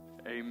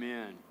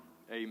Amen.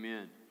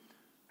 Amen.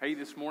 Hey,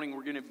 this morning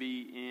we're going to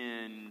be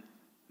in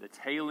the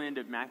tail end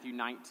of Matthew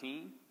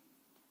 19,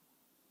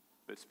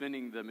 but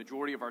spending the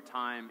majority of our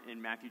time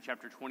in Matthew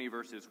chapter 20,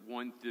 verses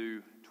 1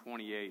 through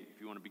 28. If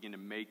you want to begin to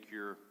make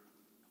your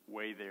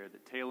way there, the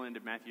tail end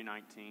of Matthew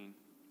 19,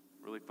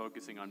 really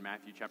focusing on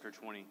Matthew chapter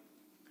 20,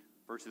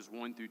 verses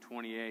 1 through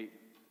 28.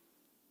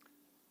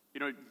 You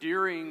know,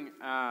 during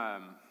our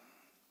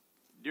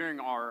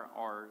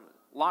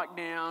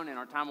lockdown and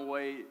our time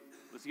away,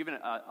 was given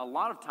a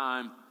lot of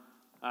time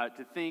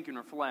to think and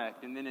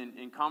reflect, and then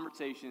in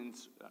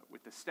conversations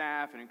with the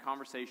staff and in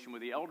conversation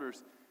with the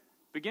elders,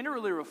 begin to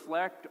really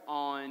reflect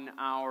on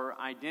our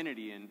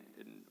identity and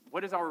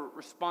what is our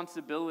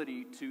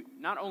responsibility to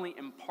not only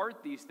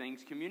impart these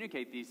things,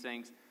 communicate these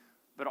things,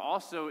 but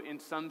also in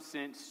some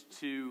sense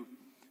to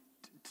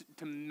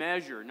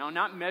measure. Now,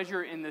 not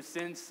measure in the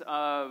sense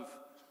of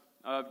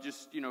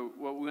just,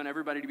 well, we want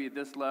everybody to be at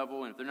this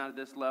level, and if they're not at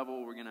this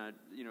level, we're going to,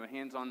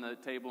 hands on the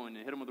table and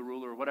hit them with a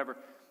ruler or whatever.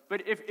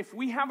 But if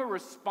we have a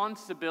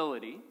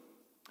responsibility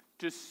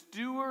to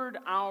steward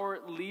our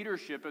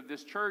leadership of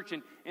this church,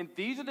 and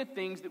these are the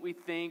things that we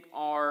think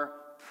are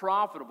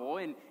profitable,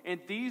 and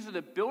these are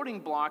the building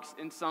blocks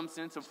in some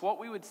sense of what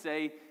we would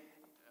say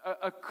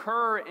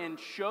occur and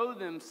show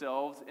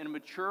themselves in a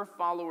mature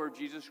follower of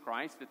Jesus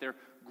Christ, that they're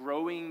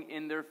growing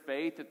in their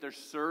faith, that they're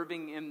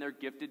serving in their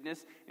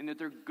giftedness, and that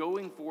they're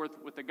going forth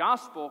with the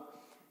gospel,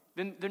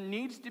 then there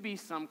needs to be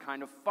some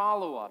kind of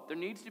follow-up. There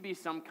needs to be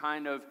some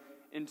kind of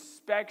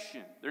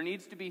inspection. There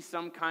needs to be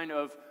some kind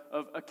of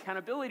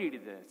accountability to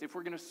this if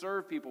we're going to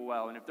serve people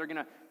well and if they're going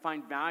to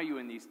find value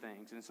in these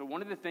things. And so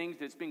one of the things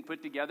that's being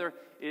put together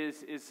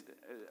is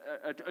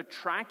a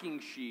tracking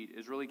sheet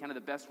is really kind of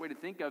the best way to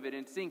think of it,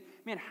 and seeing,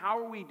 man, how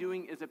are we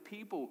doing as a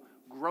people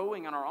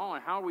growing on our own?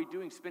 How are we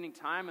doing spending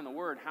time in the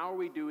Word? How are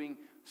we doing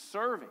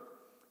serving?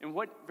 In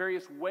what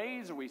various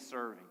ways are we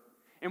serving?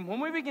 And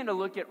when we begin to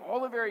look at all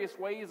the various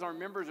ways our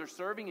members are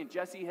serving, and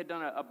Jesse had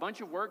done a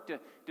bunch of work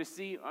to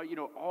see,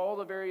 all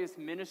the various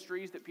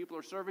ministries that people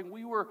are serving,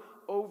 we were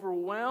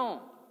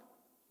overwhelmed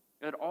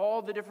at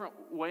all the different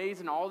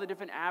ways and all the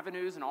different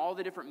avenues and all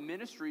the different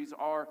ministries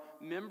our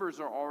members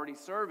are already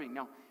serving.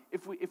 Now,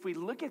 if we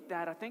look at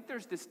that, I think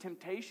there's this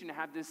temptation to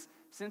have this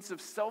sense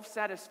of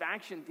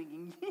self-satisfaction,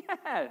 thinking,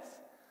 yes,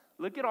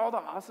 look at all the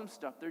awesome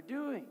stuff they're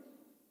doing.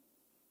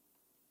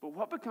 But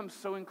what becomes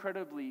so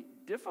incredibly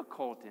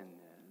difficult in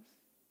this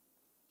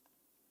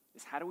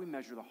is, how do we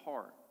measure the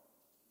heart?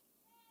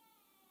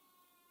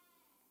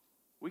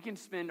 We can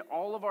spend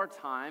all of our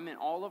time and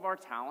all of our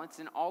talents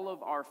and all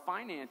of our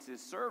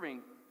finances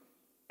serving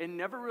and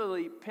never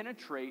really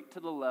penetrate to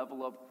the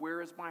level of,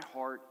 where is my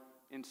heart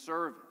in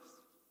service?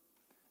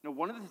 Now,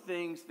 one of the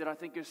things that I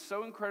think is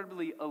so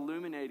incredibly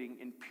illuminating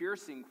and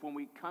piercing when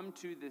we come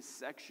to this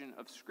section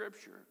of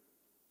Scripture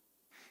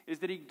is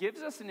that it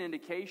gives us an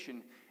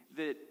indication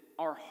that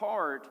our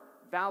heart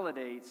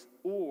validates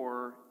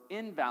or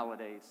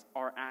invalidates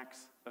our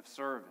acts of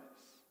service.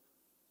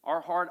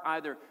 Our heart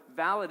either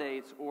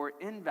validates or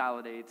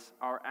invalidates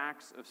our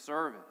acts of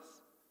service.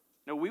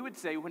 Now, we would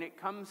say when it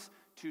comes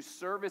to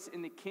service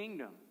in the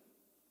kingdom,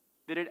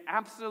 that it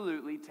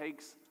absolutely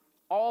takes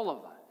all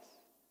of us.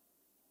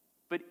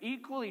 But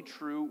equally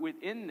true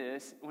within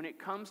this, when it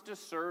comes to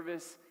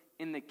service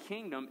in the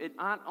kingdom, it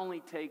not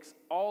only takes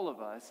all of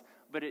us,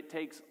 but it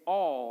takes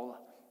all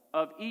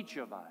of each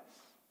of us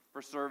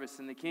for service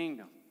in the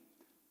kingdom.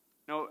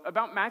 Now,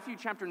 about Matthew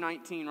chapter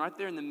 19, right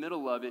there in the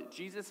middle of it,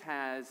 Jesus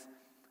has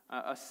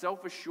a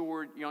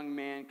self-assured young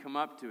man come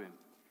up to him.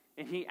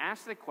 And he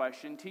asks the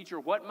question, "Teacher,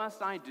 what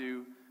must I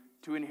do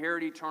to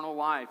inherit eternal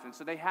life?" And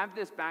so they have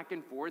this back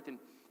and forth, and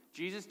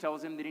Jesus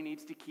tells him that he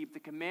needs to keep the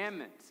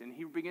commandments. And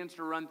he begins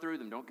to run through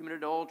them. Don't commit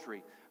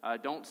adultery.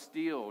 Don't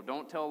steal.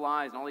 Don't tell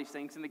lies, and all these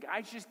things. And the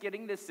guy's just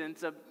getting this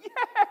sense of,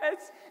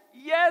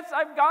 yes,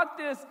 I've got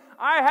this.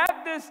 I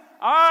have this.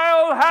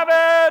 I'll have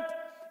it.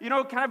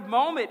 Kind of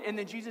moment. And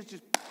then Jesus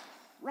just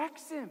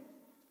wrecks him.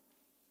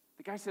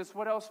 The guy says,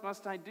 "What else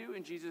must I do?"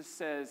 And Jesus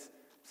says,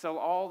 "Sell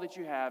all that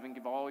you have and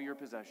give all your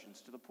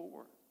possessions to the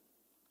poor."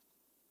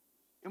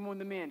 And when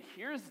the man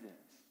hears this,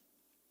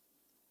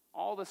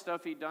 all the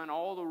stuff he'd done,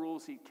 all the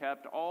rules he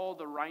kept, all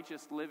the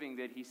righteous living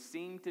that he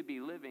seemed to be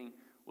living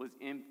was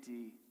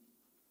empty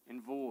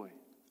and void.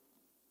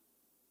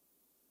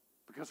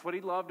 Because what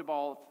he loved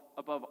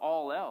above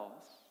all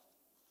else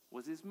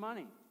was his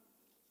money.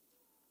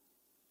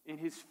 And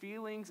his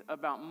feelings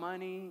about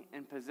money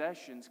and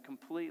possessions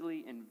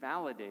completely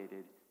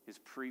invalidated his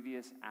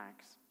previous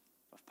acts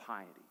of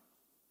piety.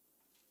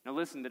 Now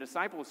listen, the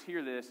disciples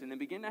hear this and they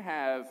begin to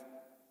have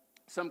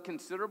some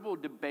considerable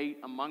debate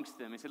amongst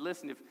them. They said,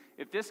 listen,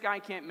 if this guy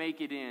can't make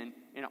it in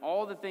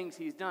all the things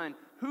he's done,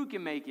 who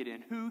can make it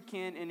in? Who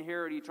can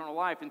inherit eternal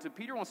life? And so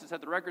Peter wants to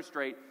set the record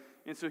straight.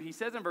 And so he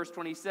says in verse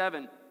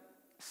 27,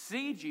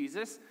 "See,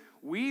 Jesus,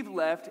 we've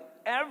left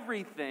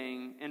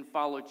everything and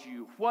followed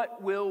you.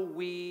 What will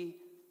we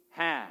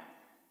have?"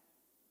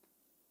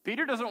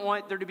 Peter doesn't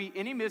want there to be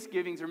any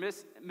misgivings or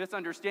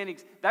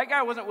misunderstandings. That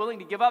guy wasn't willing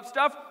to give up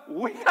stuff.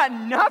 We got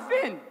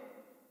nothing.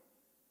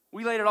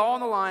 We laid it all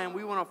on the line.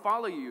 We want to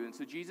follow you. And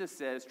so Jesus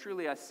says,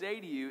 truly I say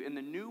to you, in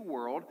the new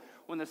world,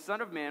 when the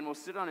Son of Man will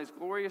sit on his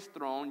glorious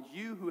throne,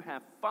 you who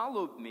have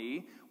followed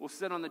me will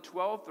sit on the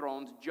 12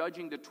 thrones,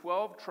 judging the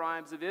 12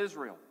 tribes of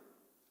Israel.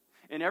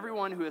 And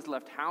everyone who has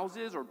left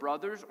houses or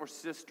brothers or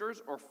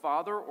sisters or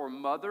father or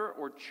mother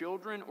or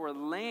children or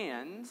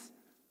lands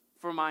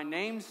for my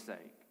name's sake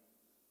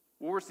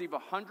will receive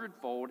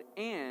 100-fold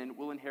and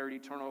will inherit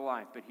eternal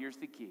life. But here's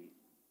the key.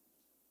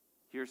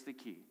 Here's the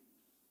key.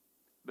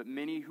 But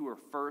many who are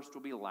first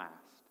will be last,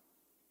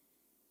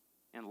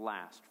 and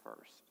last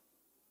first.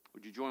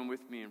 Would you join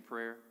with me in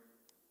prayer,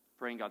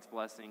 praying God's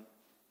blessing,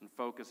 and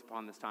focus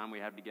upon this time we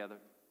have together?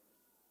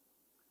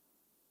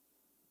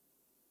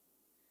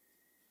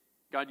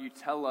 God, you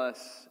tell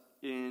us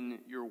in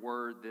your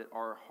word that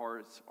our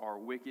hearts are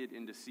wicked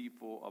and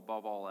deceitful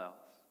above all else.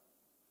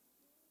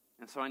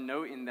 And so I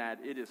know in that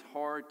it is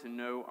hard to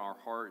know our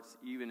hearts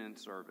even in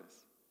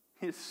service.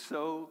 It's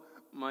so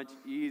much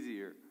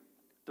easier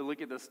to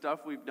look at the stuff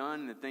we've done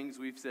and the things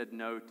we've said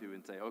no to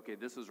and say, okay,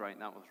 this was right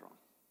and that was wrong.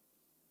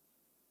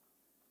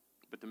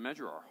 But to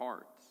measure our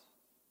hearts.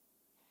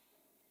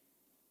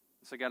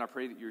 So God, I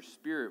pray that your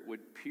Spirit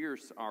would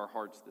pierce our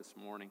hearts this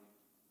morning,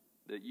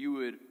 that you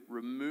would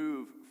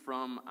remove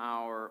from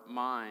our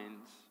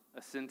minds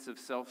a sense of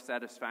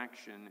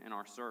self-satisfaction in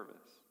our service.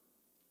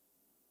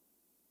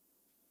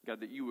 God,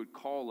 that you would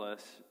call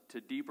us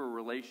to deeper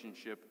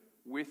relationship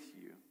with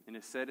you. And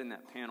as said in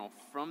that panel,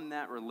 from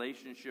that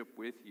relationship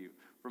with you,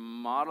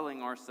 from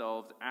modeling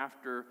ourselves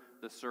after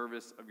the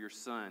service of your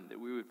Son, that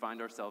we would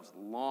find ourselves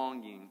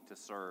longing to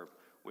serve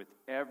with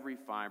every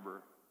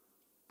fiber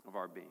of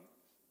our being.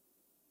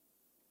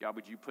 God,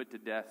 would you put to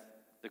death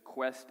the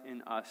quest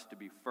in us to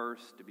be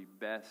first, to be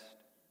best,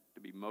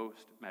 to be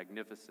most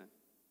magnificent?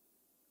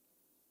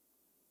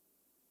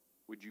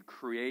 Would you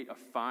create a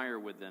fire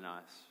within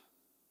us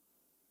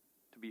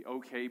to be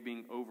okay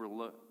being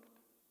overlooked,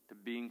 to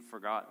being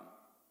forgotten,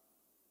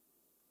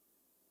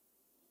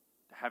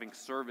 to having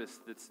service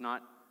that's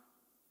not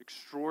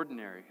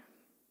extraordinary,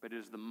 but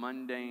is the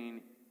mundane,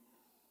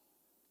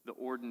 the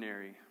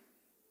ordinary,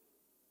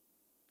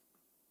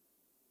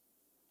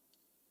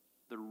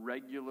 the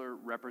regular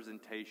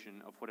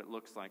representation of what it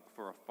looks like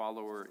for a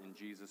follower in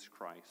Jesus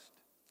Christ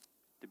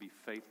to be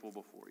faithful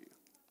before you.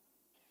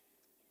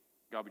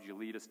 God, would you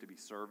lead us to be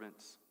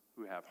servants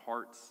who have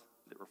hearts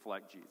that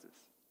reflect Jesus?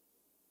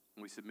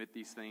 And we submit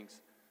these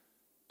things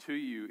to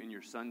you in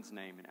your Son's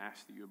name and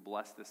ask that you would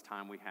bless this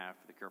time we have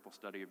for the careful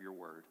study of your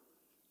word.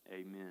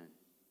 Amen.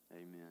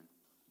 Amen.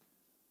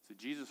 So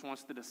Jesus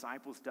wants the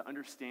disciples to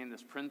understand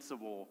this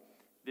principle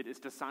that is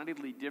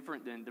decidedly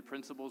different than the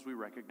principles we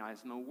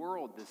recognize in the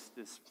world.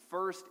 This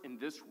first in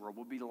this world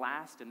will be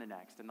last in the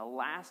next, and the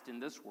last in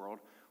this world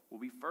will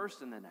be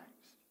first in the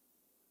next.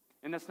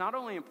 And that's not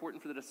only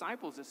important for the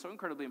disciples, it's so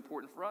incredibly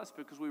important for us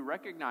because we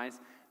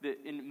recognize that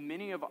in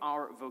many of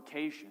our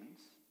vocations,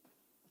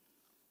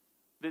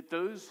 that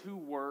those who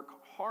work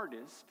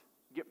hardest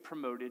get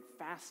promoted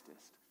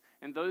fastest.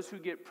 And those who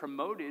get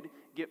promoted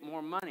get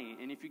more money.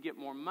 And if you get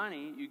more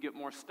money, you get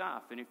more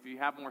stuff. And if you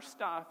have more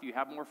stuff, you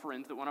have more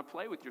friends that want to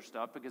play with your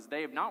stuff because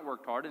they have not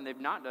worked hard and they've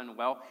not done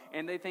well.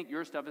 And they think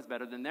your stuff is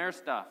better than their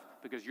stuff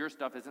because your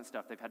stuff isn't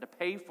stuff they've had to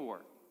pay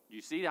for. Do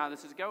you see how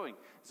this is going?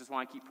 This is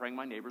why I keep praying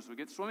my neighbors would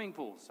get swimming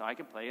pools so I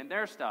can play in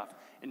their stuff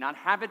and not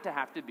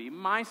have to be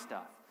my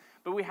stuff.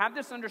 But we have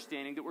this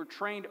understanding that we're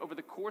trained over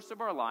the course of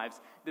our lives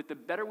that the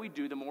better we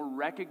do, the more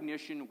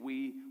recognition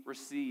we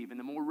receive. And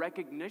the more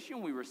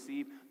recognition we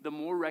receive, the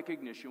more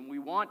recognition we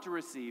want to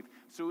receive.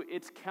 So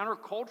it's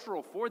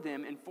countercultural for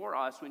them and for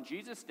us. When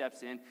Jesus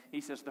steps in, he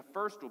says the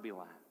first will be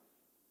last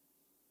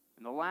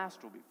and the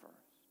last will be first.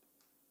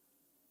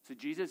 So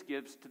Jesus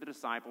gives to the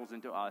disciples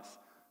and to us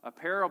a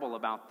parable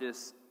about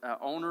this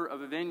owner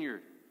of a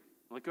vineyard.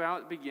 Look how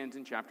it begins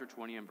in chapter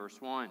 20 and verse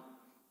 1.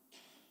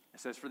 It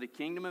says, "For the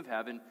kingdom of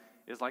heaven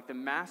is like the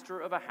master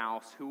of a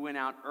house who went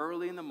out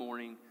early in the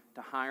morning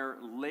to hire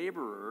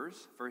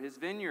laborers for his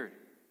vineyard."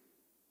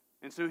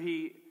 And so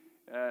he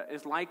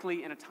is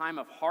likely in a time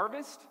of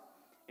harvest,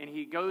 and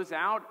he goes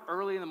out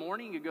early in the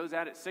morning. He goes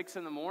out at 6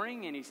 in the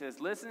morning, and he says,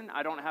 listen,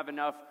 I don't have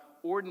enough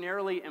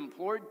ordinarily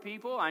employed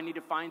people. I need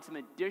to find some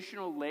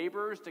additional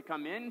laborers to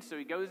come in. So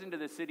he goes into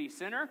the city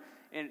center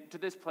and to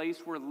this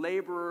place where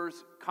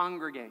laborers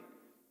congregate.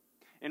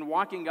 And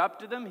walking up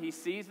to them, he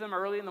sees them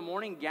early in the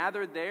morning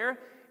gathered there,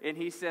 and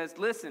he says,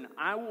 listen,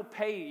 I will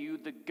pay you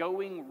the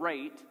going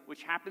rate,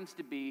 which happens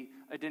to be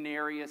a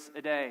denarius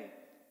a day.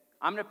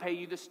 I'm going to pay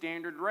you the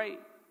standard rate.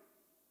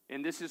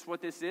 And this is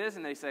what this is.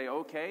 And they say,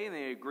 okay, and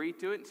they agree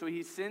to it. And so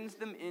he sends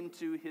them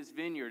into his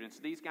vineyard. And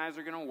so these guys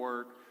are going to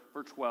work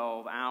for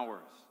 12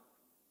 hours.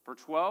 For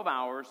 12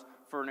 hours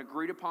for an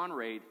agreed upon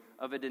rate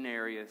of a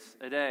denarius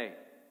a day.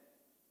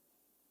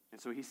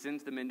 And so he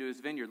sends them into his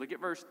vineyard. Look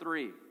at verse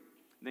 3.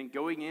 Then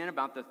going in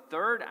about the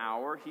third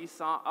hour, he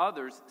saw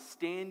others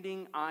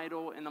standing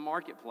idle in the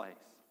marketplace.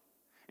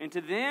 And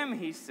to them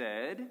he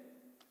said,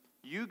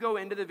 you go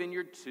into the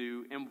vineyard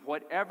too, and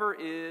whatever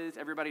is,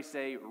 everybody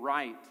say,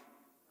 right.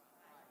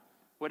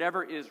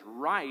 Whatever is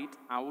right,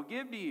 I will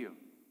give to you.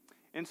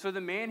 And so the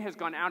man has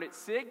gone out at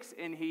 6,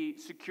 and he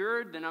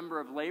secured the number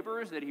of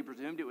laborers that he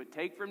presumed it would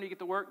take for him to get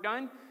the work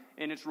done.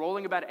 And it's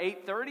rolling about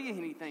 8:30,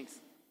 and he thinks,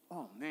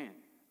 oh man,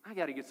 I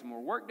got to get some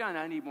more work done.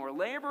 I need more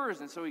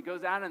laborers. And so he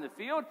goes out in the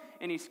field,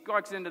 and he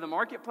walks into the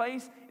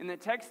marketplace, and the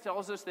text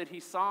tells us that he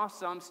saw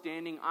some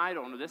standing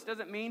idle. Now, this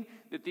doesn't mean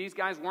that these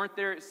guys weren't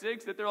there at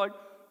 6, that they're like,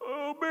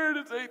 oh man,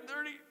 it's 8:30.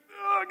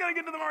 Oh, I got to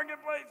get to the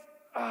marketplace.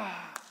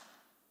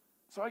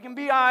 So I can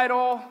be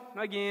idle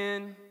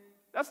again.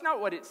 That's not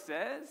what it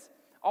says.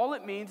 All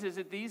it means is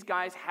that these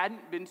guys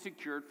hadn't been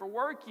secured for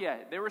work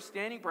yet. They were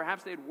standing,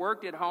 perhaps they'd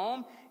worked at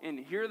home, and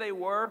here they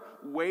were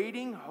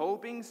waiting,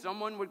 hoping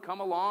someone would come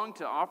along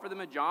to offer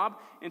them a job.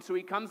 And so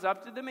he comes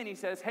up to them and he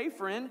says, hey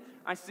friend,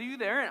 I see you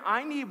there and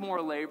I need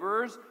more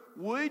laborers.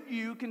 Would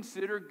you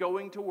consider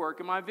going to work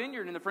in my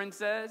vineyard? And the friend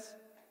says,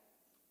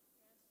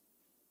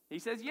 he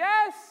says,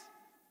 yes.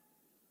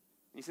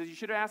 He says, you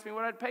should have asked me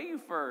what I'd pay you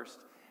first.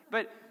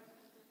 But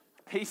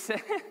he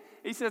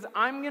says,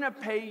 I'm going to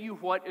pay you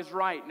what is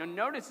right. Now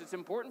notice, it's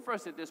important for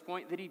us at this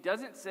point that he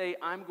doesn't say,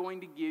 I'm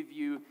going to give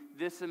you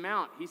this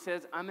amount. He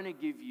says, I'm going to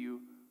give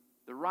you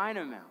the right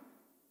amount.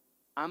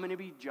 I'm going to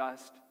be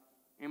just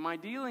in my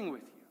dealing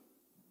with you.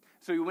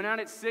 So he went out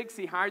at 6,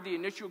 he hired the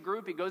initial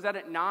group. He goes out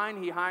at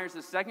 9, he hires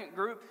the second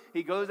group.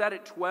 He goes out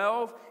at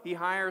 12, he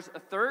hires a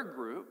third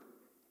group.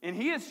 And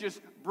he is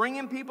just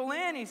bringing people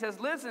in. He says,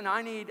 listen,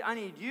 I need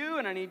you,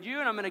 and I need you,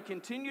 and I'm going to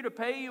continue to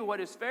pay you what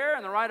is fair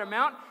and the right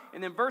amount.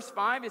 And then verse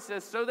 5, it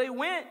says, so they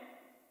went.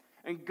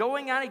 And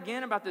going out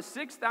again about the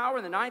 6th hour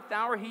and the 9th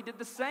hour, he did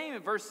the same.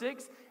 In verse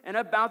 6, and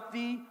about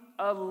the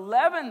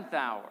 11th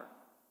hour.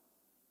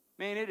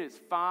 Man, it is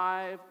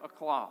 5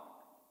 o'clock.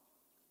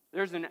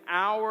 There's an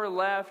hour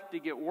left to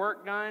get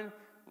work done.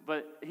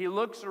 But he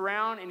looks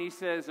around and he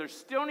says, there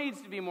still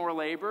needs to be more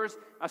laborers.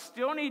 I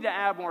still need to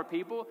add more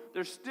people.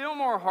 There's still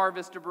more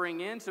harvest to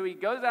bring in. So he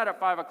goes out at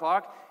 5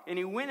 o'clock and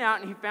he went out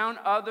and he found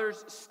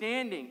others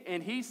standing.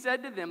 And he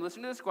said to them,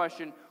 listen to this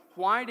question,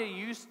 why do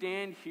you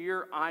stand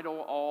here idle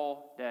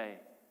all day?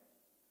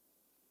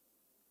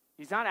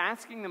 He's not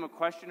asking them a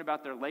question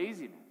about their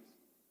laziness.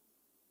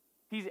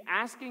 He's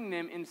asking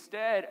them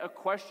instead a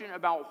question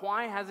about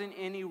why hasn't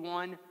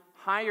anyone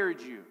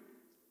hired you?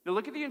 Now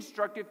look at the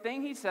instructive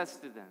thing he says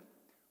to them.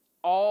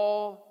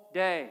 All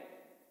day.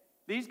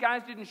 These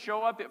guys didn't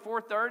show up at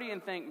 4:30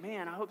 and think,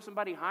 man, I hope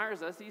somebody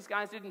hires us. These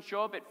guys didn't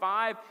show up at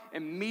 5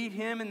 and meet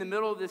him in the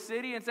middle of the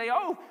city and say,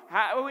 oh,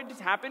 it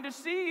just happened to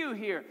see you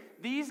here.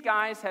 These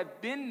guys have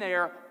been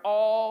there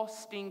all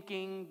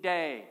stinking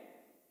day.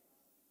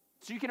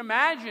 So you can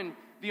imagine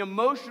the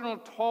emotional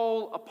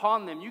toll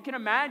upon them. You can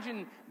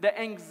imagine the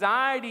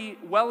anxiety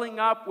welling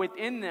up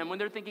within them when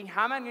they're thinking,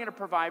 how am I going to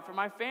provide for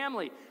my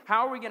family?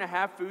 How are we going to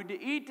have food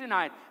to eat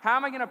tonight? How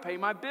am I going to pay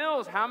my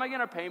bills? How am I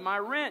going to pay my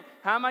rent?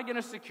 How am I going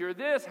to secure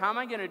this? How am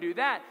I going to do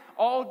that?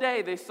 All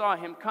day they saw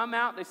him come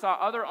out. They saw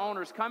other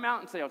owners come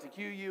out and say, I'll take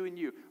you, you, and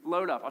you.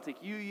 Load up. I'll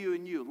take you, you,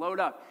 and you. Load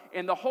up.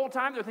 And the whole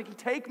time they're thinking,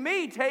 take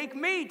me, take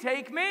me,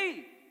 take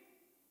me.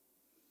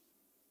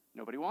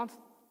 Nobody wants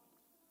them.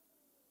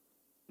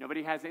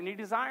 Nobody has any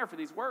desire for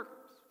these workers.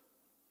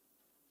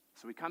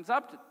 So he comes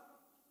up to them.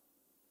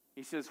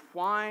 He says,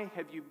 why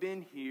have you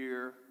been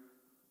here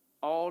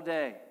all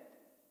day,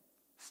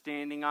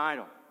 standing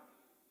idle?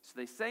 So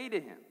they say to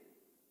him,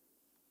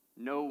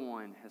 no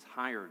one has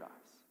hired us.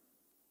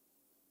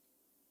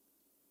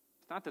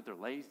 It's not that they're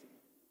lazy.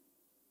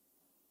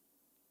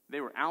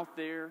 They were out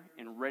there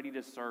and ready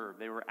to serve.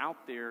 They were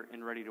out there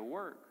and ready to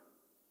work.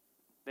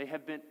 They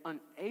have been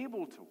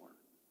unable to work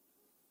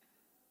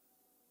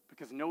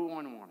because no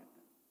one wanted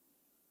them.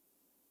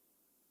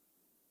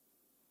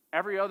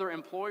 Every other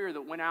employer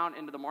that went out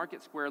into the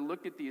market square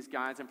looked at these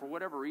guys and for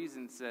whatever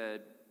reason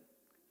said,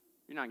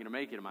 you're not going to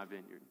make it in my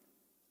vineyard.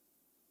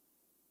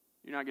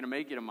 You're not going to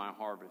make it in my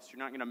harvest. You're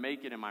not going to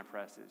make it in my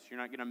presses. You're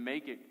not going to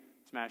make it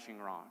smashing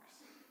rocks.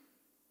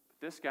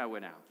 But this guy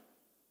went out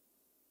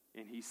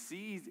and he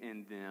sees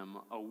in them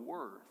a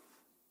worth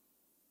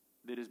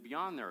that is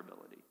beyond their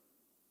ability.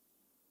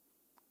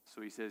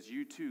 So he says,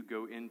 you too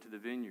go into the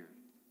vineyard.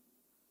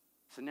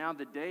 So now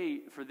the day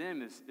for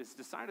them is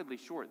decidedly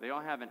short. They all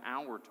have an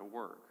hour to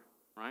work,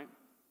 right?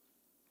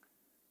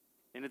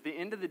 And at the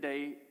end of the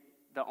day,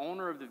 the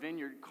owner of the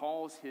vineyard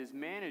calls his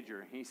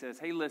manager. He says,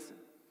 hey, listen,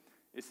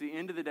 it's the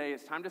end of the day.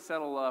 It's time to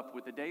settle up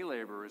with the day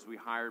laborers we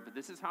hired, but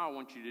this is how I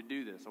want you to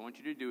do this. I want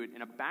you to do it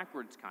in a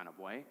backwards kind of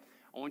way.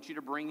 I want you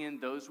to bring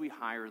in those we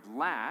hired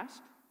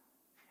last,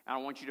 and I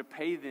want you to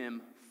pay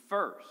them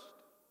first.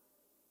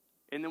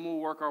 And then we'll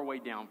work our way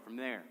down from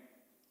there.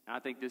 And I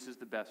think this is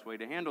the best way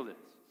to handle this.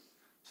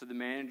 So the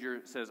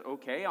manager says,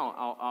 okay,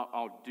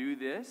 I'll do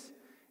this.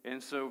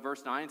 And so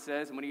verse 9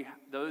 says, and when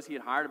those he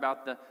had hired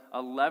about the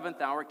 11th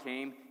hour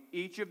came,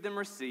 each of them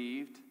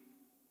received,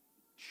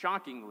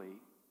 shockingly,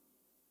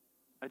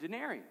 a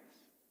denarius.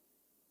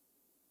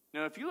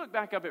 Now, if you look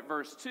back up at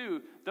verse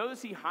 2,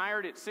 those he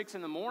hired at 6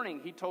 in the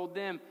morning, he told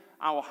them,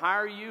 I will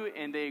hire you,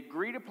 and they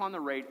agreed upon the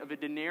rate of a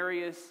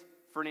denarius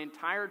for an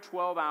entire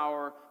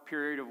 12-hour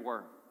period of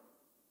work.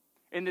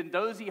 And then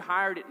those he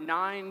hired at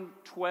 9,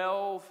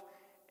 12,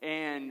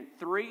 and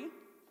 3,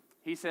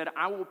 he said,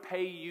 I will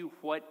pay you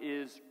what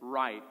is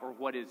right or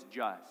what is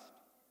just.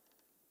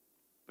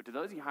 But to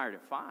those he hired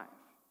at 5,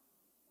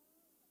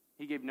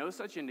 he gave no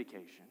such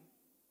indication.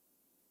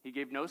 He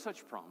gave no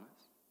such promise.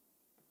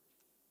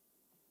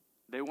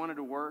 They wanted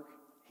to work.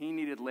 He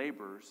needed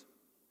laborers.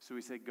 So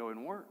he said, go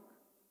and work.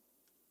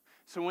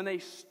 So when they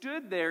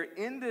stood there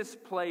in this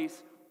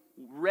place,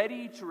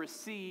 ready to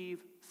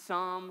receive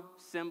some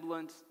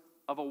semblance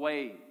of a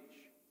wage,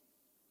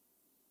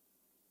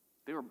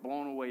 they were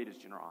blown away at his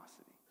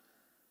generosity.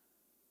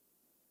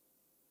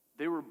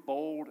 They were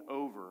bowled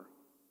over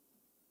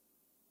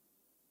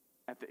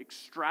at the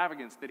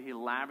extravagance that he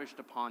lavished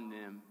upon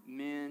them,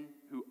 men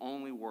who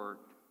only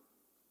worked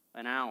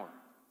an hour.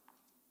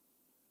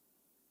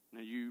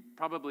 Now, you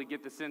probably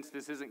get the sense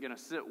this isn't going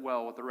to sit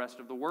well with the rest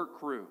of the work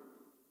crew.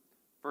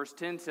 Verse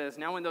 10 says,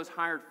 now when those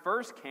hired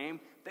first came,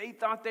 they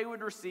thought they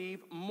would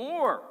receive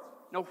more.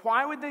 Now,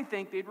 why would they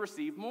think they'd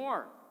receive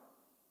more?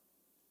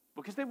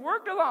 Because they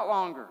worked a lot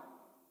longer.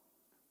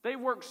 They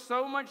worked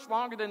so much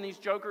longer than these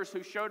jokers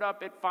who showed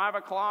up at 5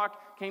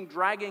 o'clock, came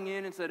dragging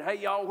in and said, hey,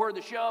 y'all, where are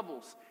the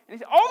shovels? And he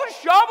said, all the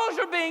shovels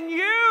are being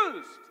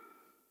used.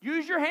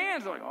 Use your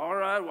hands. They're like, all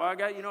right, well,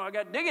 I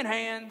got digging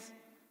hands.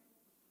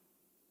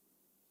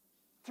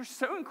 They're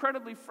so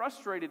incredibly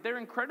frustrated. They're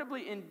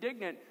incredibly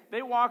indignant.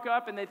 They walk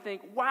up and they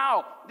think,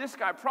 wow, this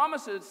guy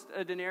promises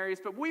a denarius,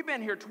 but we've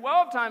been here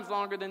 12 times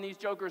longer than these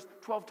jokers.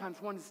 12 times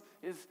 1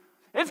 is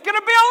it's going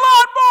to be a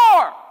lot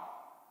more.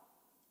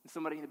 And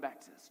somebody in the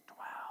back says,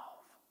 12.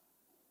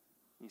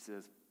 He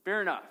says,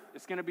 fair enough.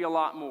 It's going to be a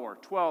lot more.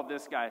 12,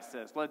 this guy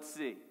says. Let's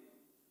see.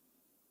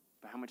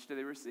 But how much do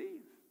they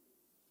receive?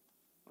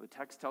 Well, the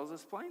text tells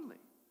us plainly.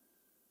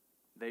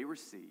 They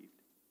received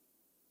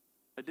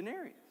a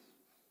denarius.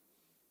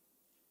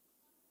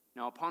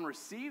 Now, upon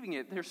receiving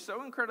it, they're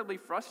so incredibly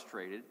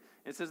frustrated.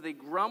 It says they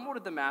grumbled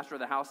at the master of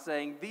the house,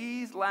 saying,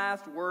 these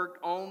last worked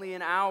only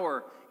an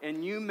hour,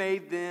 and you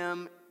made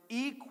them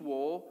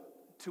equal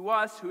to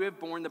us who have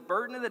borne the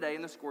burden of the day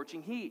and the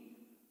scorching heat.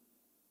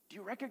 Do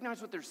you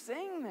recognize what they're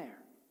saying there?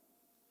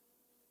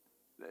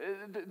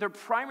 Their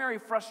primary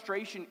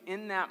frustration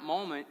in that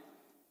moment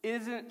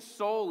isn't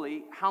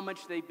solely how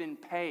much they've been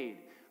paid,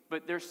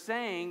 but they're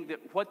saying that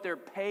what their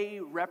pay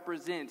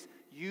represents,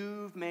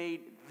 you've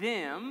made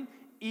them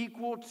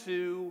equal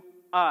to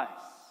us.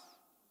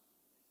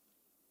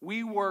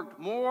 We worked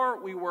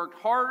more, we worked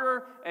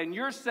harder, and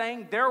you're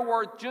saying they're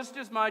worth just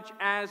as much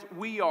as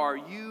we are.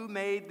 You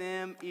made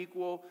them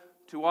equal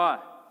to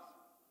us.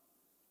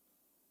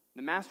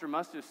 The master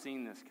must have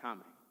seen this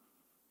coming.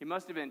 He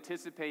must have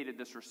anticipated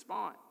this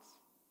response.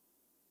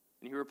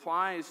 And he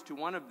replies to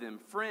one of them,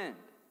 friend,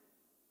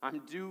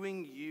 I'm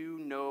doing you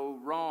no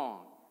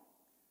wrong.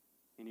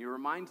 And he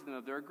reminds them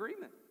of their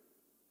agreement.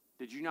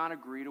 Did you not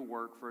agree to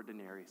work for a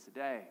denarius a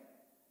day?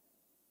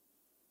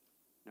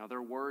 Now,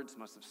 their words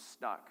must have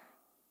stuck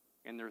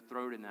in their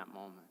throat in that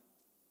moment.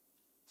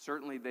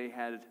 Certainly, they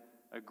had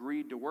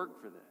agreed to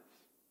work for this.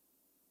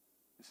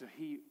 And so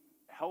he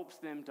helps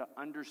them to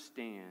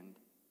understand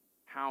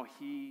how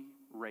he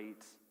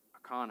rates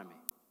economy.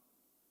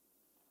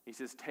 He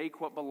says,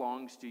 take what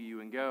belongs to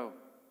you and go.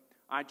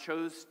 I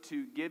chose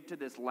to give to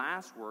this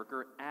last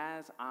worker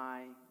as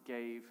I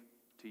gave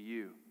to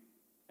you.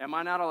 Am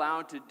I not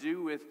allowed to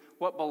do with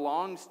what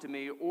belongs to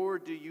me, or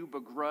do you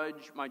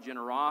begrudge my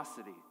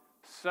generosity?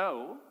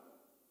 So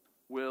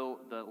will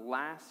the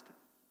last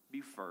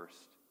be first,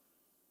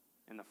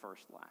 and the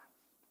first last.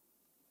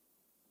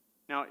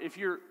 Now, if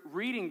you're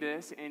reading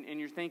this and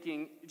you're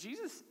thinking,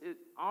 Jesus is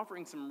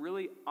offering some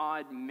really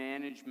odd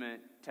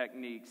management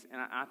techniques, and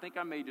I think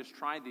I may just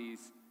try these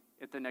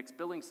at the next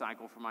billing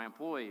cycle for my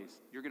employees,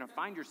 you're going to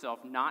find yourself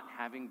not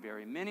having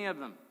very many of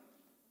them.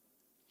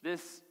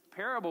 This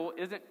parable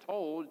isn't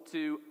told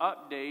to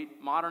update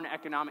modern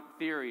economic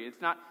theory. It's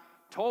not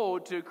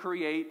told to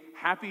create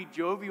happy,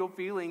 jovial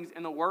feelings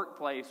in the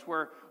workplace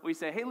where we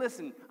say, hey,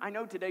 listen, I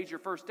know today's your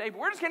first day, but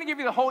we're just going to give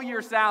you the whole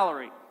year's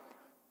salary.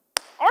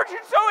 Aren't you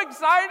so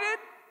excited?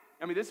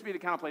 I mean, this would be the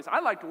kind of place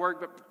I like to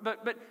work,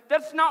 but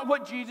that's not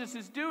what Jesus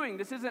is doing.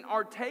 This isn't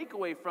our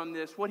takeaway from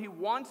this. What he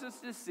wants us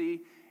to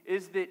see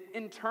is that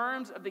in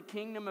terms of the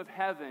kingdom of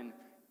heaven,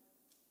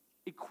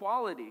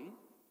 equality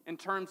in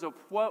terms of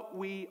what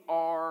we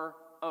are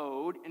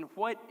owed and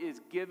what is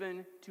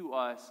given to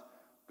us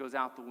goes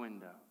out the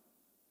window.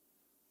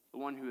 The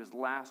one who is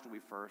last will be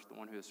first. The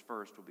one who is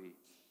first will be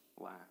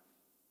last.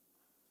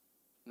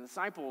 And the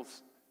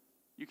disciples,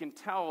 you can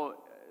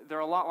tell they're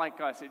a lot like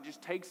us. It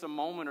just takes a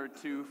moment or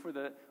two for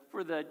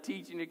the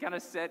teaching to kind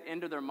of set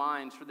into their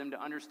minds for them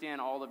to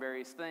understand all the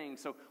various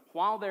things. So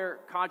while they're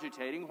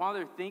cogitating, while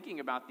they're thinking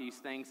about these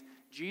things,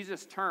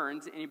 Jesus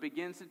turns and he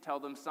begins to tell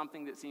them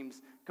something that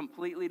seems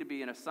completely to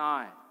be an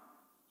aside.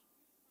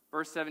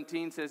 Verse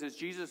 17 says, as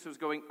Jesus was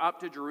going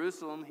up to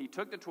Jerusalem, he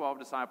took the 12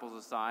 disciples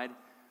aside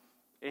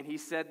and he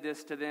said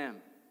this to them,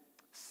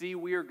 see,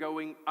 we are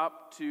going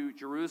up to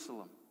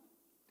Jerusalem.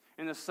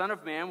 And the Son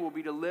of Man will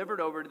be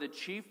delivered over to the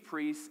chief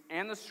priests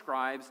and the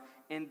scribes,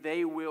 and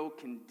they will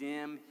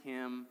condemn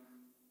him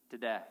to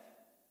death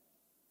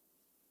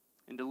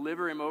and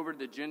deliver him over to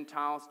the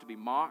Gentiles to be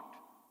mocked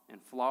and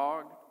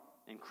flogged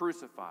and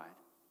crucified,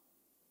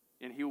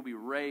 and he will be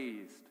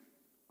raised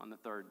on the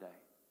third day.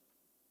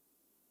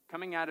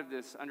 Coming out of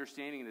this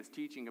understanding, this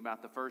teaching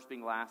about the first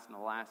being last and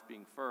the last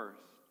being first,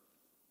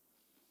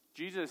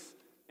 Jesus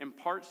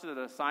imparts to the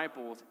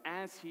disciples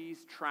as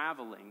he's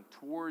traveling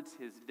towards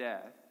his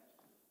death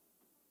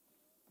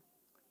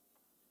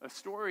a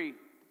story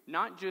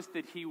not just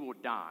that he will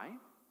die,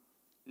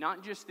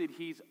 not just that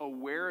he's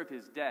aware of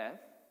his death,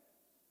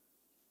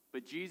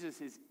 but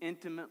Jesus is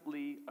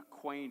intimately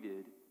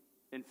acquainted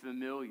and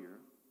familiar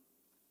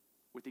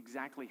with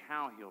exactly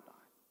how he'll die.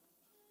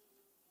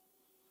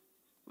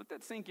 Let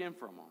that sink in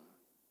for a moment.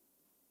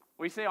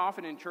 We say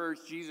often in church,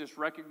 Jesus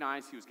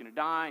recognized he was going to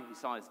die, he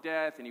saw his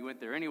death, and he went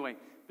there anyway.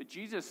 But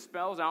Jesus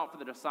spells out for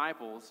the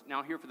disciples,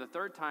 now here for the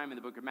third time in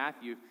the book of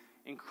Matthew,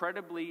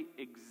 incredibly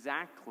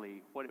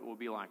exactly what it will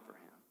be like for him.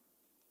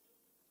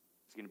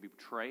 He's going to be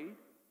betrayed.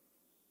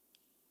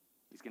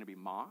 He's going to be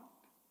mocked.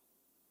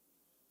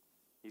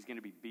 He's going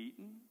to be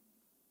beaten.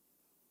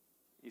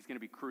 He's going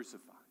to be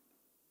crucified.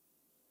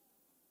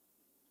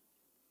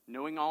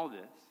 Knowing all this,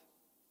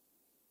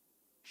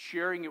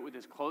 sharing it with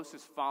his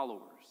closest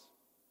followers,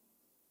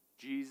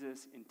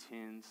 Jesus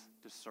intends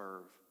to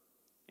serve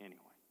anyway.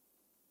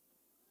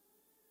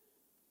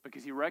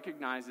 Because he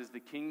recognizes the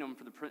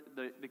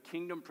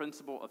kingdom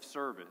principle of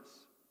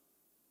service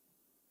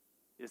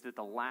is that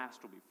the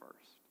last will be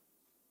first,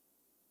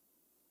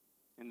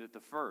 and that the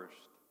first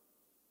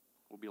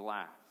will be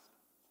last.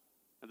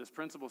 Now, this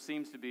principle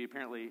seems to be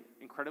apparently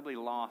incredibly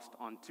lost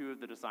on two of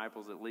the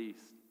disciples at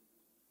least.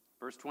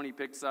 Verse 20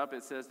 picks up,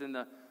 it says, "Then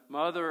the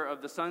mother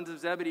of the sons of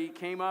Zebedee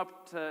came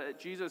up to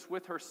Jesus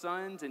with her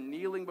sons, and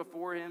kneeling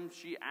before him,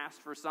 she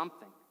asked for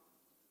something."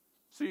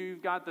 So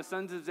you've got the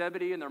sons of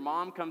Zebedee, and their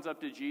mom comes up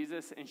to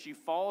Jesus, and she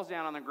falls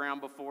down on the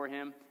ground before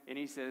him, and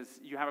he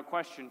says, "You have a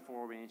question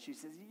for me?" And she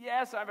says,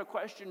 "Yes, I have a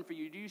question for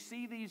you. Do you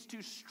see these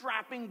two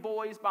strapping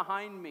boys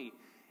behind me?"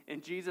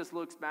 And Jesus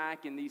looks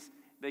back, and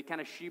they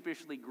kind of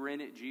sheepishly grin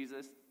at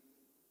Jesus.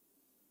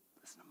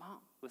 Listen to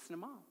mom. Listen to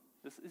mom.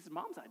 This is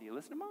mom's idea.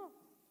 Listen to mom.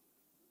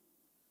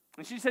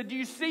 And she said, "Do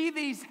you see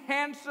these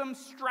handsome,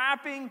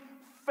 strapping,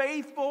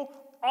 faithful,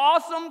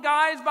 awesome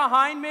guys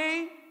behind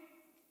me?"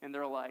 And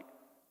they're like,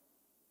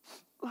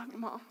 "Love you,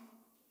 Mom."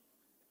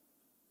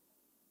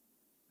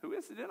 Who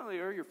incidentally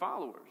are your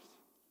followers.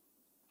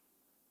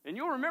 And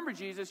you'll remember,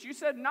 Jesus, you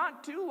said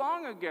not too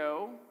long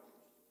ago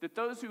that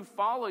those who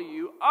follow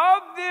you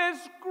of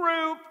this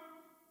group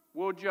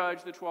will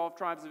judge the 12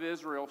 tribes of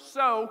Israel.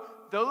 So,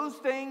 those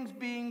things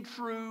being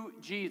true,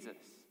 Jesus,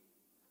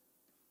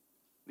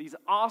 these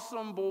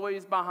awesome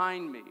boys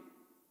behind me,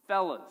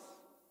 fellas,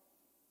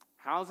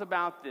 how's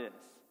about this?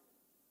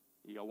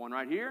 You got one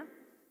right here.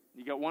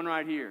 You got one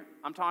right here.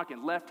 I'm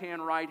talking left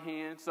hand, right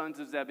hand, sons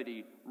of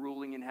Zebedee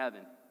ruling in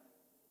heaven.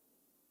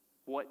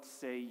 What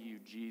say you,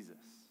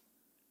 Jesus?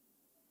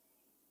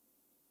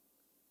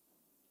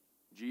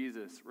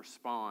 Jesus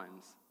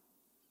responds,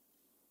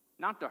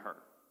 not to her,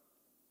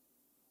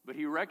 but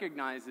he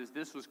recognizes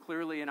this was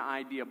clearly an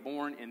idea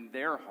born in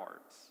their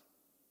hearts.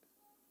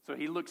 So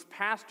he looks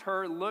past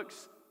her,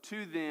 looks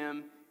to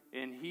them,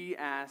 and he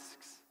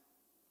asks,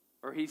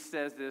 or he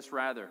says this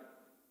rather,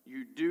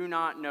 "You do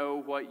not know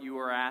what you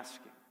are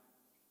asking."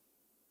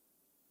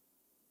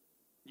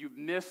 You've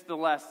missed the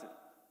lesson.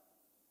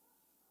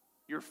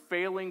 You're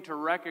failing to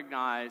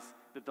recognize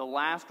that the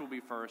last will be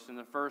first and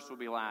the first will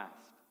be last.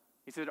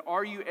 He said,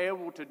 "Are you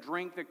able to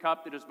drink the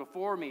cup that is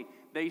before me?"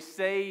 They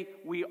say,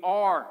 "We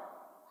are."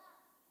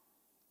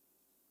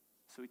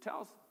 So he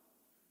tells them.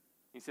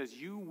 He says,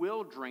 "You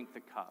will drink the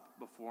cup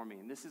before me,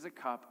 and this is a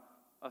cup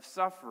of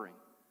suffering.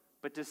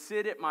 But to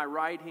sit at my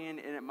right hand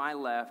and at my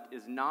left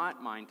is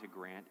not mine to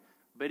grant,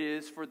 but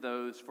is for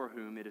those for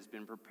whom it has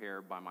been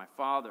prepared by my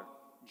Father."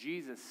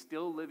 Jesus,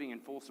 still living in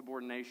full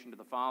subordination to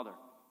the Father,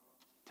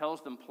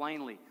 tells them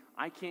plainly,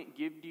 "I can't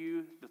give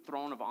you the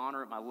throne of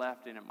honor at my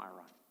left and at my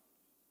right.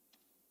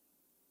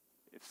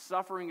 If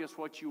suffering is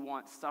what you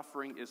want,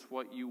 suffering is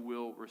what you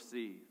will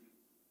receive."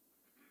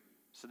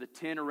 So the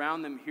 10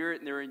 around them hear it,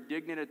 and they're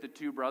indignant at the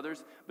two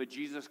brothers. But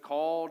Jesus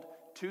called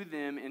to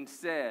them and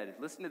said,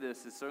 listen to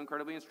this, it's so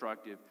incredibly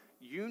instructive.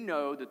 "You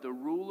know that the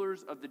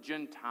rulers of the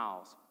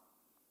Gentiles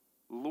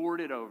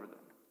lord it over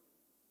them."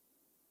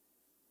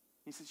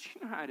 He says,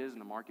 "You know how it is in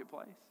the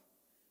marketplace?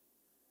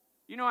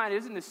 You know how it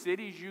is in the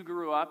cities you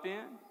grew up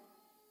in?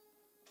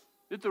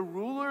 That the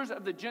rulers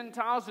of the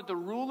Gentiles, that the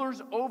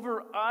rulers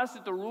over us,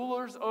 that the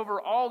rulers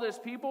over all this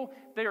people,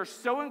 they are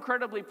so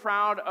incredibly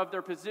proud of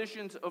their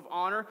positions of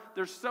honor.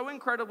 They're so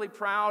incredibly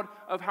proud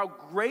of how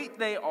great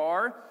they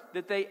are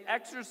that they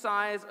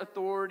exercise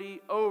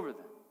authority over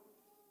them."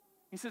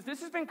 He says,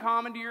 this has been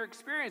common to your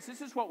experience.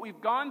 This is what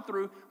we've gone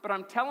through, but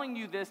I'm telling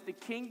you this, the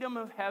kingdom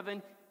of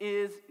heaven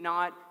is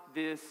not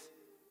this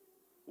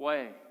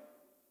way.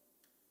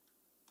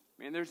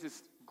 Man, there's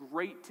this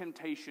great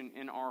temptation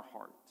in our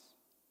hearts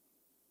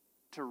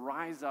to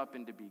rise up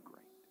and to be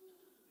great.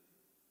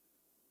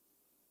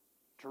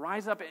 To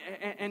rise up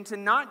and to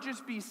not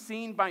just be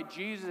seen by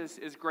Jesus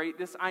is great.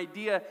 This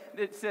idea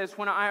that says,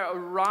 when I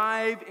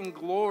arrive in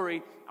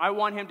glory, I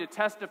want him to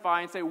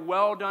testify and say,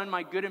 well done,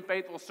 my good and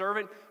faithful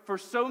servant. For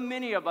so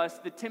many of us,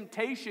 the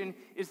temptation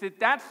is that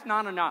that's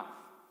not enough.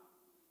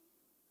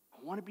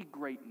 I want to be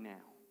great now.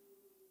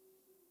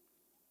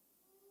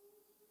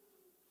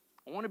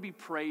 I want to be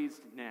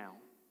praised now.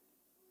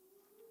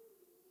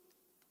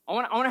 I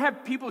want to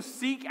have people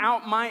seek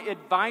out my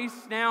advice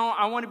now.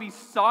 I want to be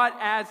sought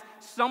as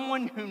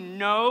someone who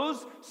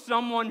knows,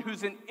 someone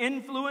who's an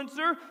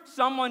influencer,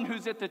 someone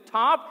who's at the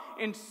top,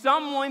 and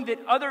someone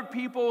that other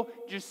people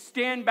just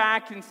stand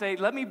back and say,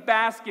 let me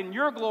bask in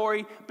your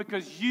glory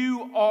because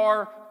you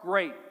are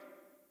great.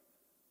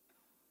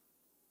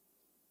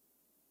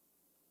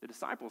 The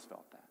disciples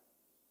felt that.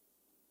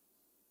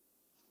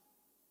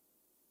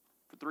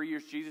 For 3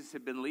 years, Jesus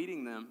had been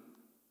leading them,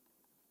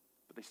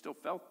 but they still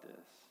felt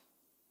this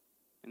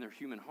in their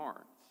human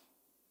hearts.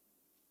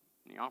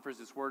 And he offers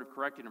this word of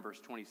correction in verse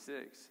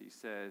 26. He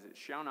says, it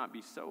shall not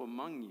be so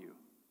among you,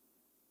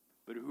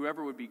 but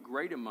whoever would be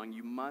great among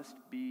you must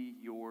be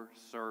your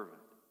servant.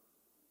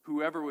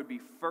 Whoever would be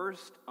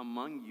first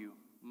among you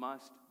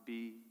must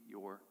be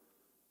your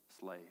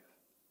slave.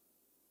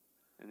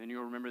 And then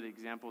you'll remember the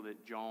example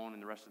that John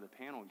and the rest of the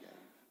panel gave.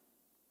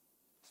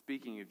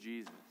 Speaking of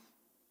Jesus,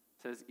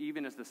 it says,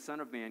 even as the Son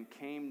of Man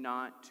came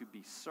not to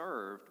be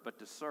served, but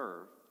to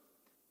serve,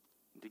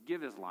 and to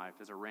give his life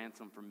as a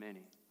ransom for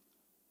many.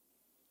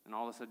 And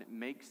all of a sudden it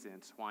makes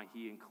sense why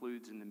he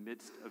includes in the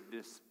midst of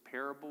this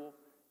parable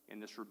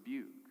and this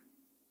rebuke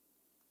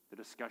the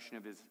discussion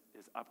of his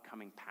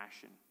upcoming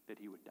passion, that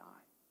he would die.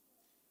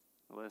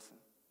 Listen,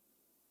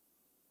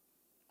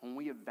 when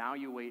we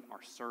evaluate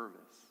our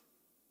service,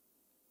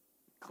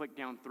 click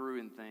down through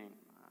and think,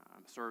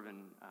 I'm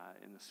serving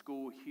in the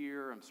school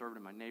here, I'm serving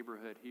in my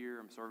neighborhood here,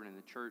 I'm serving in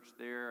the church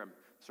there, I'm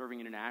serving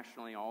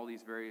internationally, all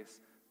these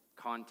various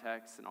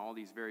contexts and all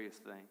these various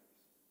things.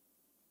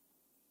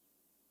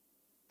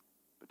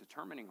 But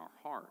determining our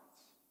hearts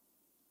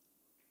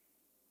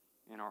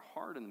and our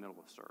heart in the middle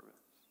of service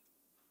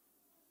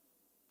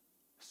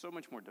is so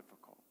much more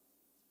difficult.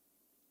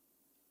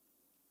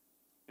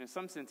 In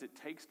some sense, it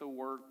takes the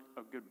work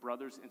of good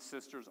brothers and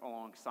sisters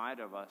alongside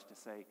of us to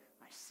say,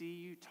 I see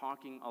you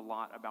talking a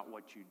lot about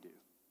what you do.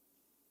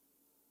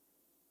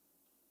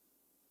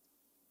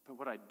 But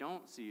what I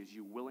don't see is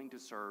you willing to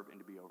serve and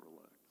to be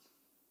overlooked.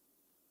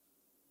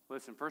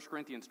 Listen, 1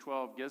 Corinthians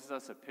 12 gives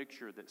us a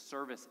picture that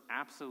service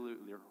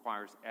absolutely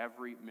requires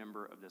every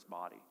member of this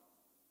body.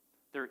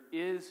 There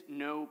is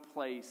no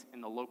place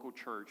in the local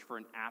church for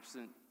an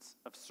absence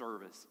of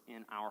service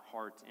in our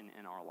hearts and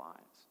in our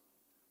lives.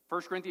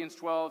 1 Corinthians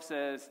 12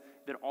 says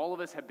that all of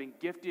us have been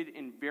gifted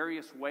in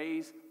various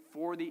ways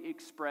for the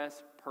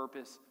express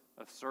purpose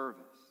of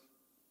service.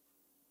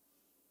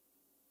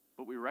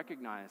 But we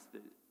recognize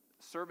that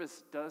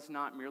service does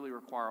not merely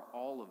require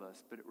all of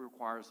us, but it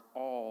requires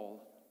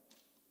all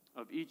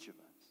of each of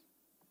us.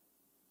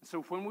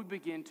 So when we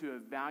begin to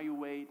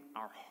evaluate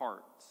our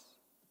hearts,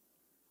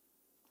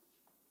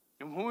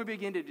 and when we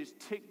begin to just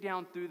tick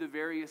down through the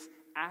various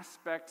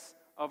aspects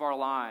of our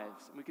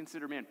lives, and we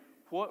consider, man,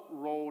 what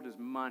role does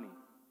money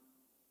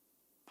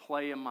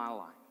play in my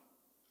life?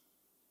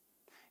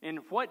 And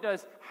what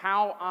does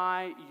how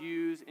I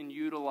use and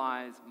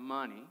utilize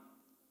money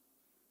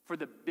for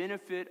the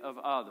benefit of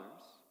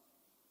others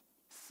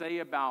say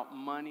about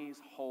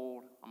money's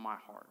hold on my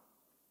heart?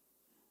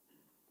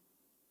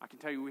 I can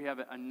tell you we have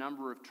a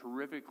number of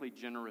terrifically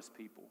generous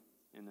people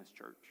in this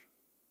church.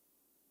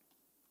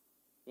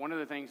 One of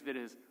the things that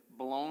has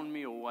blown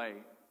me away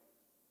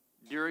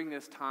during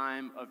this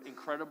time of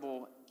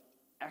incredible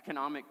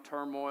economic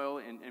turmoil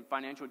and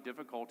financial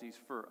difficulties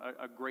for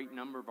a great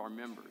number of our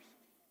members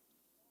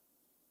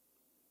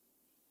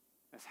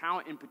is how,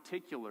 in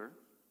particular,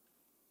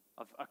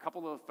 of a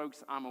couple of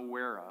folks I'm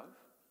aware of,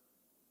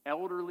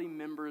 elderly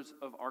members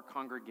of our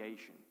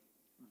congregation,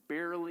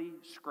 barely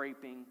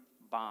scraping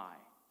by,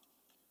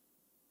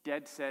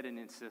 dead set and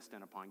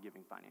insistent upon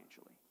giving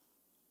financially.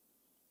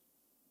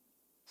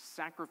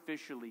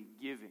 Sacrificially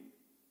giving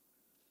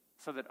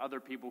so that other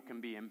people can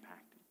be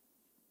impacted.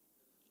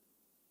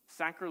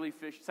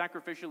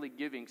 Sacrificially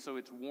giving so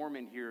it's warm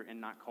in here and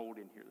not cold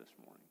in here this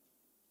morning.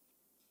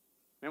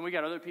 Then we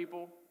got other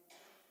people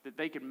that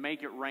they could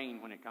make it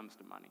rain when it comes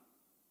to money.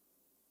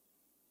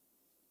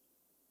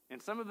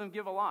 And some of them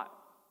give a lot.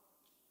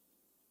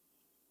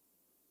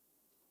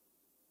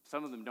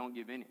 Some of them don't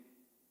give any.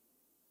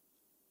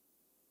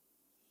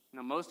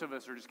 Now, most of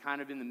us are just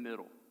kind of in the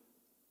middle.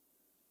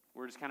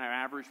 We're just kind of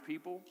average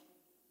people.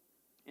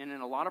 And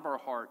in a lot of our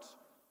hearts,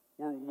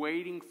 we're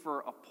waiting for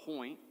a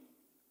point,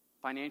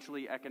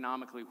 financially,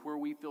 economically, where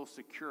we feel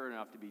secure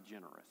enough to be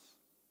generous.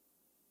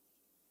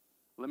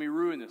 Let me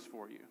ruin this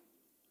for you.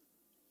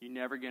 You're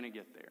never going to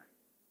get there.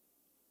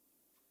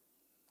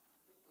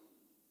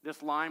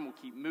 This line will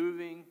keep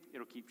moving.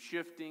 It'll keep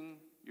shifting.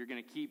 You're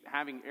going to keep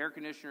having air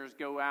conditioners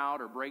go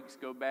out or brakes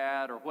go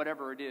bad or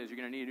whatever it is. You're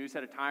going to need a new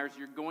set of tires.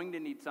 You're going to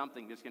need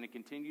something that's going to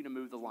continue to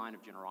move the line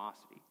of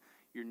generosity.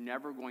 you're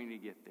never going to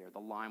get there. The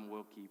line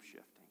will keep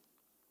shifting.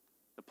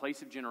 The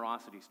place of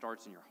generosity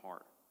starts in your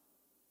heart.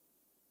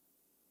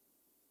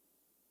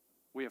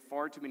 We have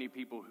far too many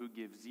people who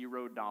give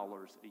 $0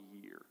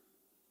 a year.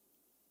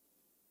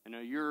 You know,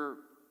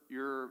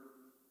 your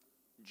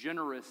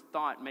generous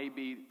thought may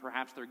be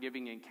perhaps they're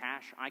giving in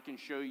cash. I can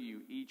show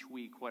you each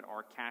week what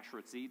our cash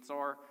receipts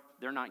are.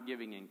 They're not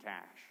giving in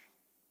cash.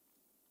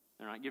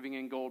 They're not giving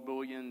in gold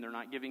bullion. They're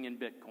not giving in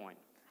Bitcoin.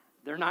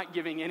 They're not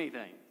giving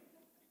anything.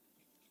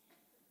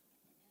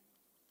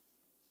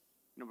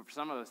 You know, but for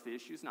some of us, the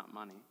issue is not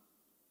money.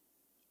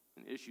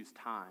 The issue is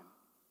time.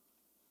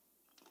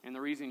 And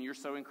the reason you're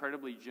so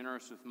incredibly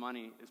generous with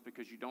money is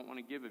because you don't want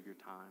to give of your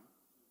time.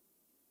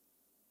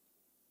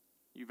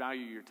 You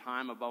value your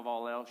time above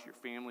all else. Your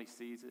family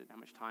sees it, how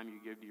much time you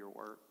give to your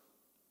work.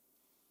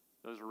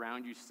 Those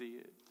around you see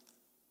it.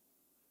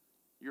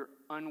 You're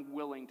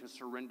unwilling to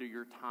surrender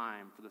your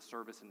time for the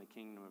service in the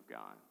kingdom of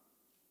God.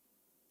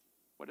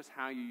 What does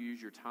how you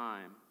use your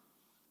time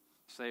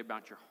say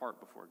about your heart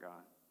before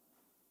God?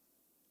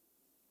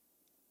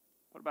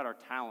 What about our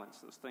talents,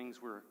 those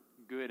things we're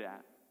good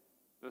at,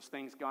 those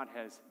things God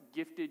has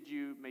gifted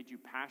you, made you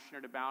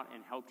passionate about,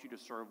 and helped you to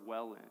serve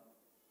well in?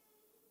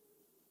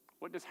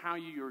 What does how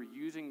you are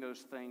using those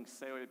things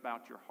say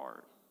about your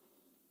heart?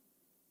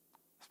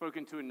 I've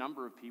spoken to a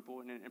number of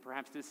people, and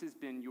perhaps this has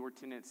been your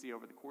tendency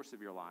over the course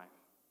of your life.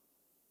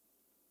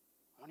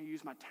 I want to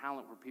use my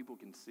talent where people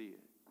can see it.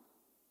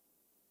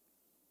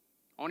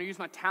 I want to use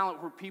my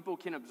talent where people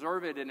can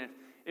observe it, and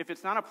if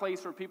it's not a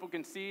place where people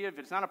can see it, if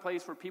it's not a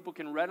place where people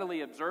can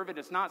readily observe it,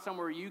 it's not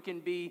somewhere you can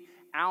be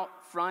out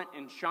front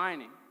and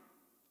shining,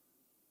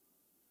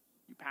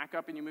 you pack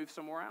up and you move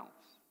somewhere else.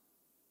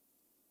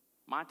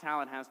 My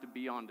talent has to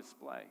be on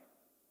display.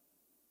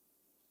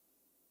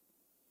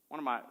 One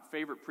of my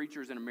favorite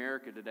preachers in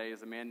America today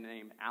is a man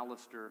named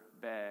Alistair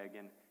Begg,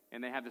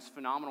 and they have this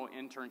phenomenal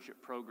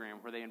internship program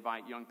where they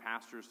invite young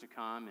pastors to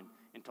come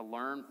and to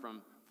learn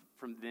from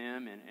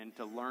them and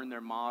to learn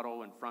their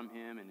model and from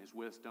him and his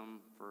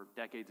wisdom for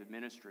decades of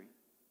ministry.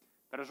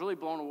 But I was really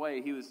blown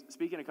away. He was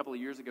speaking a couple of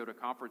years ago to a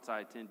conference I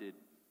attended,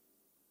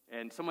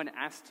 and someone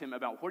asked him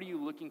about, what are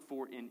you looking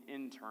for in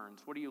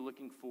interns? What are you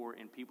looking for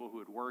in people who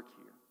would work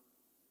here?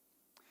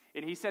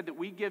 And he said that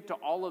we give to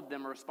all of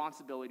them a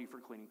responsibility for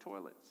cleaning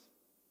toilets.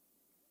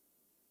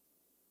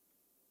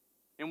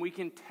 And we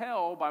can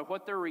tell by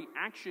what their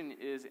reaction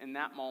is in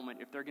that moment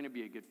if they're going to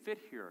be a good fit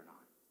here or not.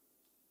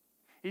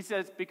 He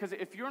says, because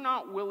if you're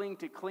not willing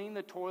to clean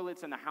the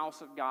toilets in the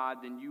house of God,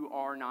 then you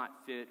are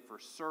not fit for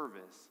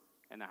service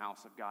in the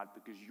house of God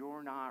because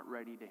you're not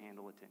ready to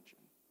handle attention.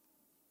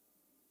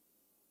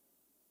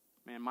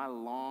 Man, my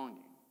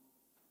longing,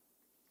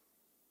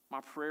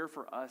 my prayer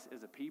for us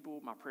as a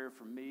people, my prayer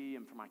for me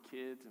and for my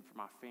kids and for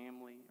my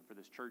family and for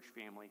this church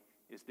family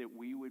is that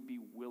we would be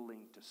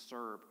willing to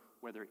serve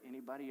whether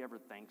anybody ever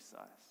thanks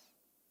us.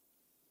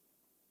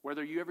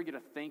 Whether you ever get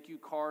a thank you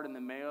card in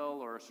the mail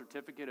or a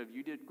certificate of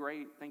you did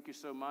great, thank you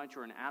so much,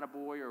 or an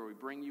attaboy, or we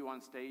bring you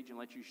on stage and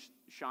let you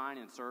shine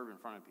and serve in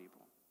front of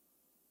people.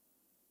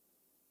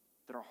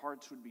 That our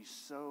hearts would be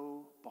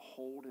so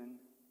beholden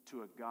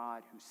to a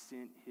God who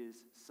sent his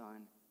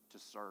Son to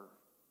serve.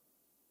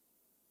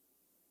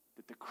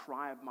 That the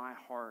cry of my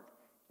heart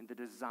and the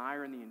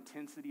desire and the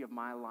intensity of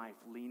my life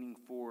leaning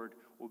forward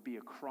will be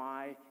a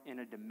cry and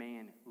a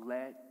demand,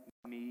 let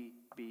me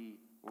be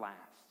last.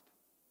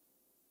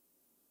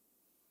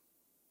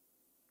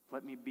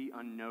 Let me be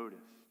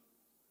unnoticed.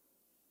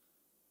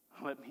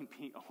 Let me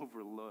be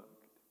overlooked.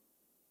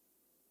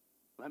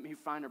 Let me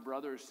find a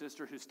brother or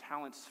sister whose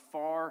talents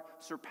far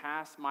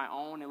surpass my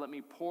own, and let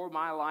me pour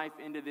my life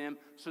into them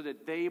so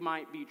that they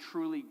might be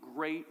truly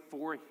great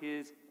for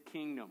his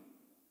kingdom.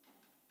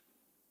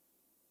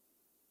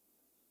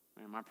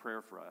 And my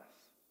prayer for us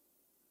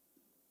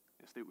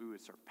is that we would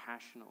serve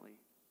passionately,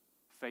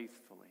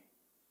 faithfully,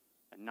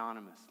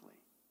 anonymously,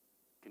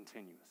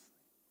 continuously.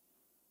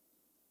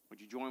 Would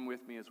you join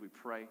with me as we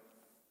pray?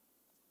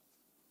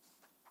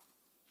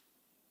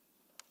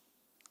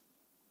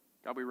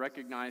 God, we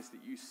recognize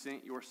that you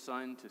sent your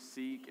Son to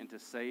seek and to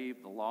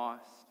save the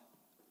lost.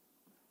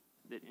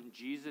 That in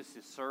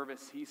Jesus'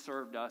 service, he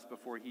served us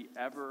before he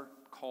ever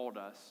called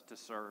us to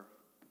serve.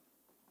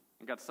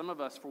 And God, some of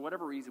us, for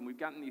whatever reason, we've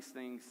gotten these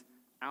things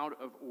out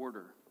of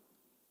order.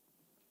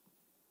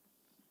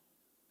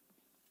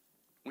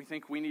 We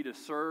think we need to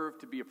serve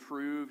to be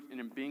approved, and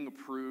in being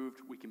approved,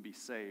 we can be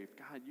saved.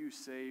 God, you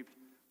saved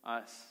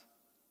us.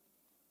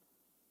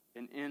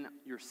 And in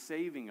your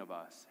saving of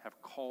us, have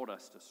called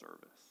us to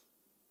service.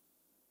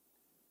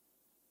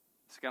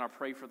 So God, I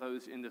pray for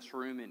those in this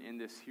room and in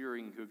this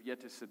hearing who have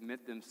yet to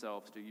submit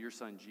themselves to your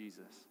Son,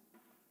 Jesus,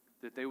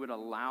 that they would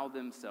allow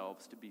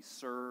themselves to be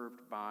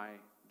served by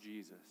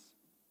Jesus,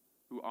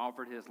 who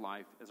offered his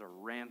life as a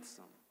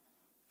ransom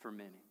for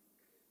many.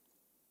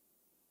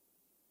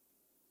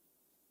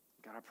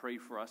 God, I pray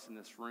for us in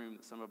this room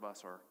that some of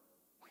us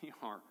we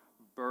are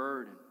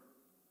burdened.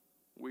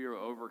 We are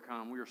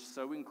overcome. We are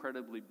so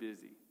incredibly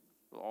busy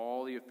with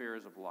all the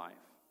affairs of life.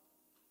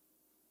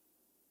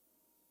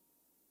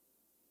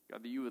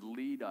 God, that you would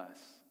lead us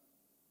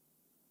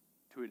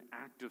to an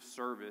act of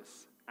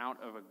service out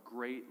of a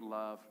great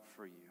love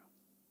for you.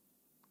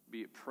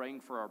 Be it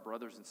praying for our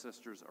brothers and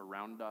sisters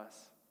around us,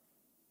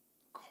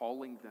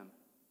 calling them,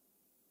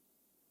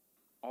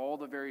 all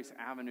the various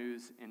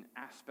avenues and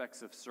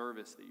aspects of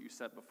service that you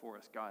set before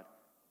us, God.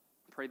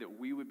 Pray that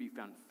we would be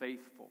found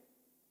faithful,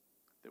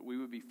 that we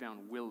would be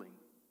found willing,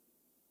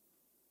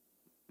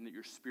 and that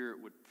your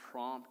Spirit would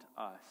prompt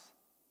us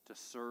to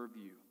serve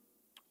you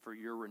for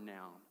your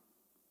renown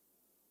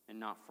and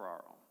not for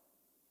our own.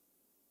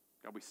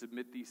 God, we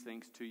submit these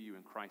things to you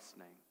in Christ's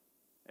name.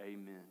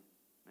 Amen.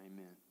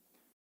 Amen.